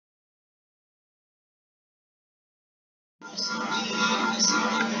Assalamu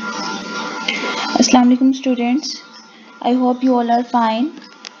alaikum students. I hope you all are fine.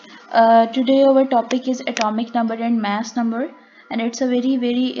 Today our topic is atomic number and mass number, and it's a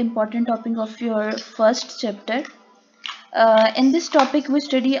very important topic of your first chapter. In this topic we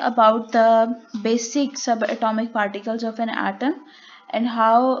study about the basic subatomic particles of an atom and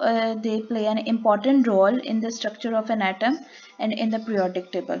how they play an important role in the structure of an atom and in the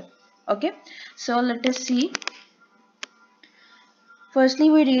periodic table. Okay, so let us see. Firstly,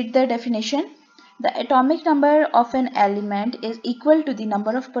 we read the definition. The atomic number of an element is equal to the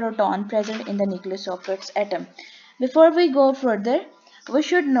number of protons present in the nucleus of its atom. Before we go further, we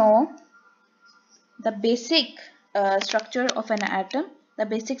should know the basic structure of an atom, the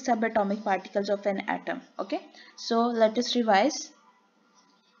basic subatomic particles of an atom. Okay, so let us revise.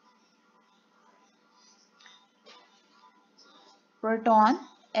 Proton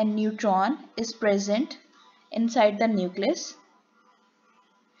and neutron is present inside the nucleus,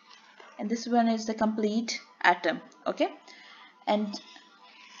 and this one is the complete atom. Okay, and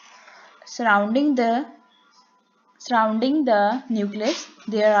surrounding the nucleus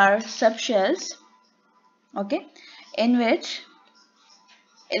there are subshells, okay, in which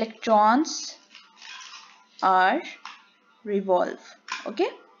electrons are revolve. Okay,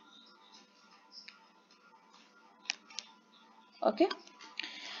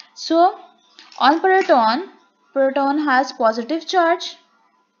 so on proton has positive charge,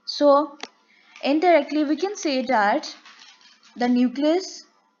 so indirectly we can say that the nucleus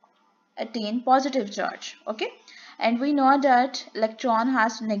attain positive charge. Okay, and we know that electron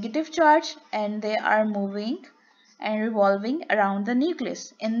has negative charge and they are moving and revolving around the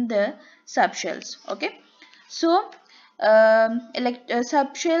nucleus in the subshells. Okay, so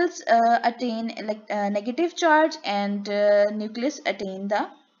subshells attain negative charge and nucleus attain the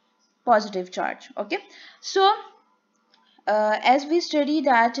positive charge. Okay, so as we study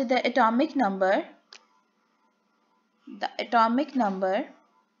that the atomic number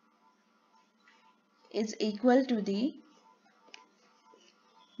is equal to the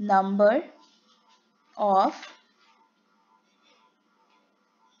number of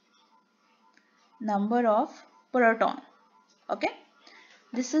proton. Okay,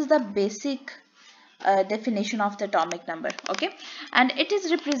 this is the basic definition of the atomic number. Okay, and it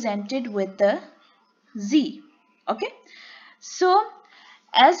is represented with the Z. Okay, so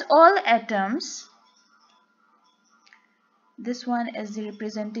as all atoms, this one is the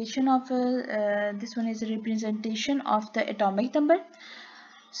representation of the atomic number.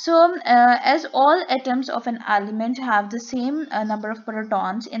 So as all atoms of an element have the same number of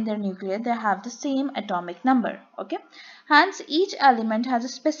protons in their nucleus, they have the same atomic number. Okay, hence each element has a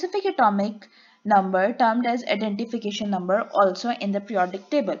specific atomic number termed as identification number also in the periodic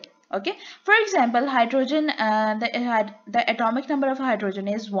table. Okay, for example, hydrogen, the atomic number of hydrogen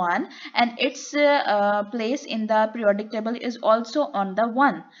is 1 and its place in the periodic table is also on the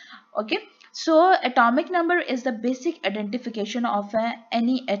 1. Okay, so atomic number is the basic identification of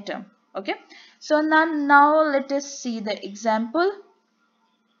any atom. Okay, so now let us see the example.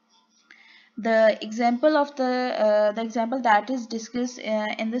 The example that is discussed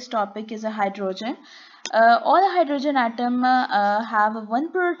in this topic is a hydrogen. All hydrogen atom have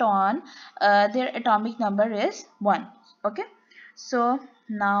one proton. Their atomic number is 1. Okay, so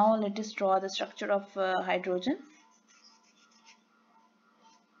now let us draw the structure of hydrogen.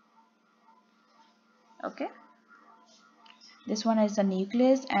 Okay, this one is the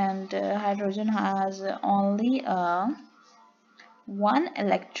nucleus, and hydrogen has only one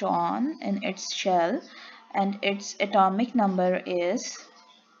electron in its shell, and its atomic number is,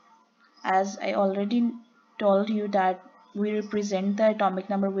 as I already told you, that we represent the atomic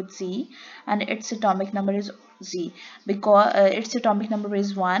number with Z, and its atomic number is Z because its atomic number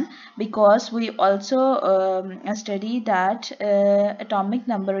is 1, because we also study that atomic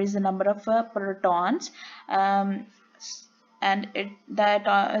number is the number of protons, and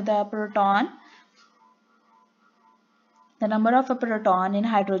the number of a proton in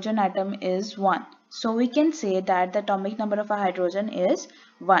hydrogen atom is 1. So we can say that the atomic number of a hydrogen is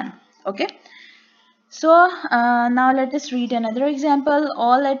 1. Okay, so now let us read another example.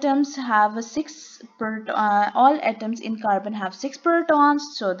 All atoms in carbon have 6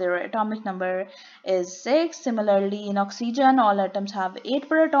 protons, so their atomic number is 6. Similarly, in oxygen, all atoms have 8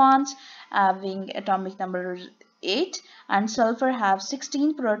 protons, having atomic number 8, and sulfur have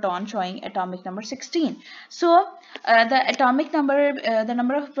 16 protons, showing atomic number 16. So the atomic number, the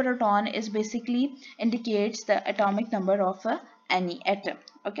number of proton is basically indicates the atomic number of any atom.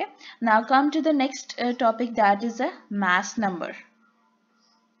 Okay, now come to the next topic, that is a mass number.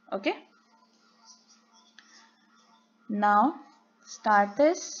 Okay, Now start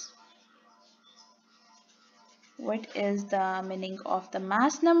this. What is the meaning of the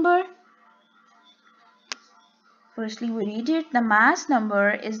mass number? Firstly, we read it. The mass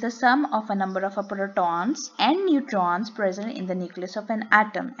number is the sum of a number of protons and neutrons present in the nucleus of an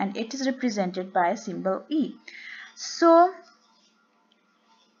atom, and it is represented by a symbol E. So,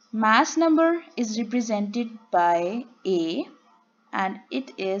 mass number is represented by A, and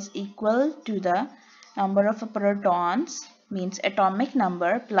it is equal to the number of protons, means atomic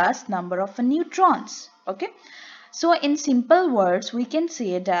number, plus number of neutrons. Okay. So in simple words, we can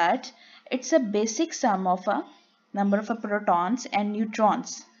say that it's a basic sum of a number of protons and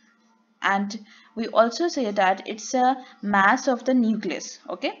neutrons, and we also say that it's a mass of the nucleus.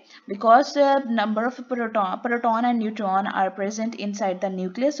 Okay, because the number of proton and neutron are present inside the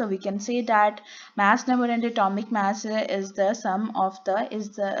nucleus, so we can say that mass number and atomic mass is the sum of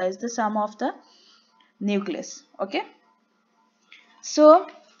the sum of the nucleus. Okay, so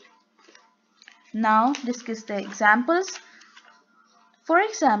now discuss the examples. For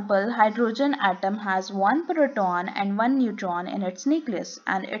example, hydrogen atom has one proton and one neutron in its nucleus,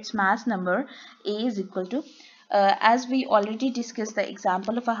 and its mass number A is equal to, as we already discussed the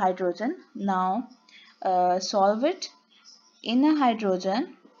example of a hydrogen. Now solve it. In a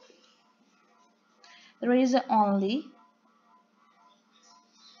hydrogen, there is only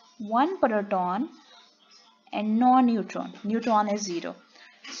one proton and no neutron. Neutron is 0.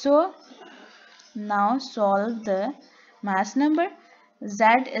 So now solve the mass number. Z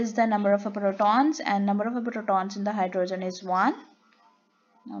is the number of protons, and number of protons in the hydrogen is 1.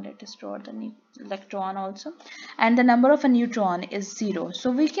 Now let us draw the electron also, and the number of a neutron is 0.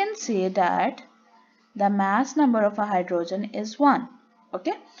 So we can say that the mass number of a hydrogen is 1.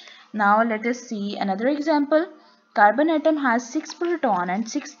 Okay. Now let us see another example. Carbon atom has 6 protons and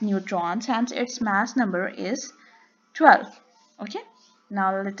 6 neutrons, hence its mass number is 12. Okay.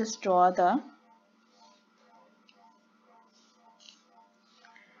 Now let us draw the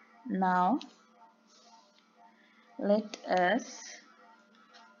Now let us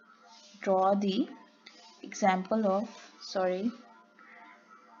draw the example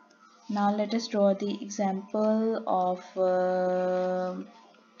of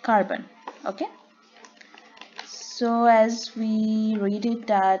carbon. Okay, so as we read it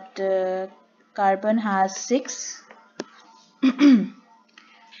that carbon has 6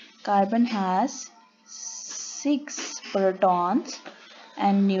 carbon has 6 protons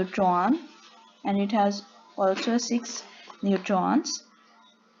and neutron, and it has also 6 neutrons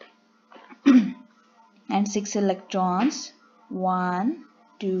and 6 electrons. 1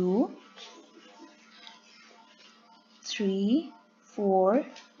 2 3 4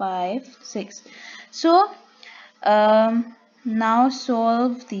 5 6. So now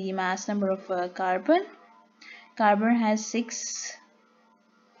solve the mass number of carbon. Carbon has 6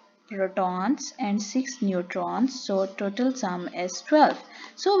 protons and 6 neutrons, so total sum is 12.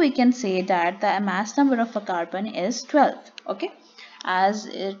 So we can say that the mass number of a carbon is 12. Okay, as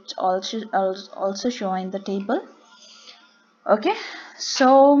it also shown in the table. Okay,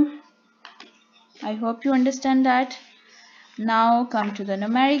 so I hope you understand that. Now come to the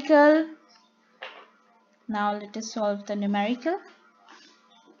numerical. Now let us solve the numerical.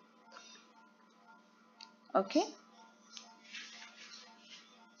 Okay,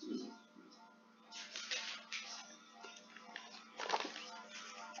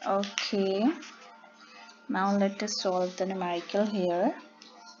 now let us solve the numerical here.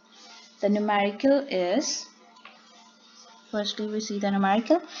 The numerical is, firstly we see the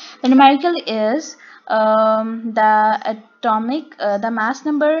numerical. The numerical is the mass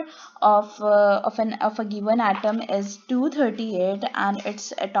number of a given atom is 238 and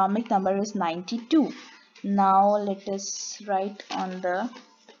its atomic number is 92. Now let us write on the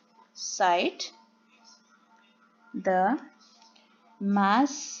side. The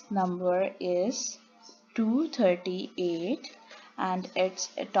mass number is 238 and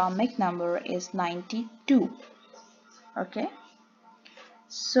its atomic number is 92. Okay,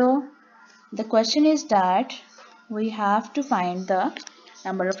 so the question is that we have to find the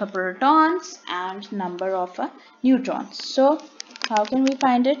number of protons and number of neutrons. So how can we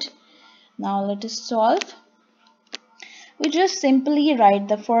find it? Now let us solve. We just simply write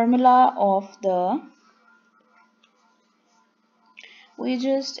the formula of the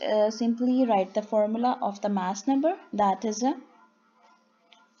mass number, that is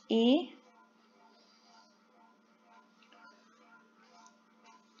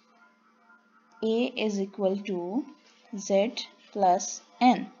A is equal to Z plus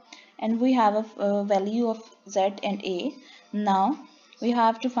N, and we have a value of Z and A. Now we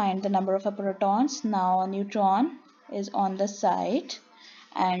have to find the number of protons. Now a neutron is on the side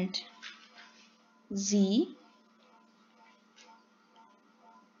and Z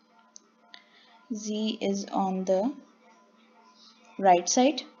is on the right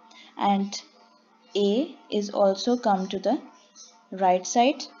side, and A is also come to the right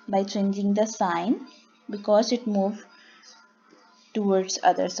side by changing the sign because it moved towards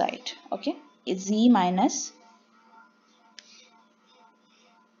other side. Okay, it's Z minus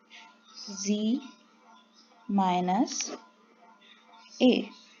A.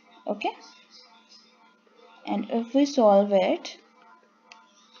 Okay, and if we solve it,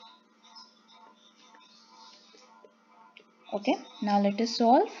 okay, now let us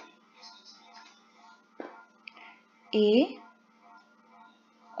solve. A,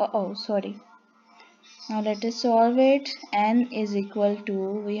 sorry, now let us solve it. N is equal to,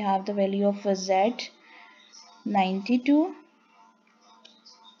 we have the value of Z 92.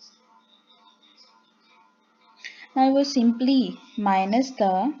 Now we simply minus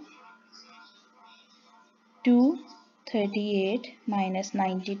the 238 minus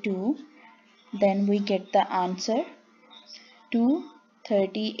 92, then we get the answer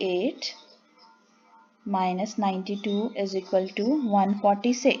 238 minus 92 is equal to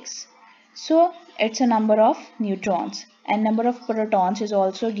 146. So it's a number of neutrons, and number of protons is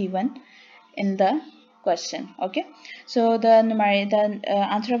also given in the question. Okay, so the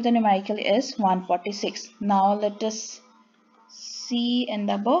answer of the numerical is 146. Now let us see in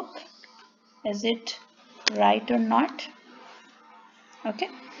the book, is it right or not? Okay,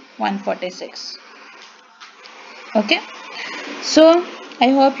 146. Okay, so I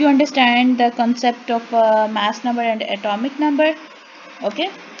hope you understand the concept of mass number and atomic number. Okay,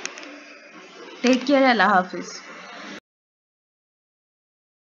 take care. Allah Hafiz.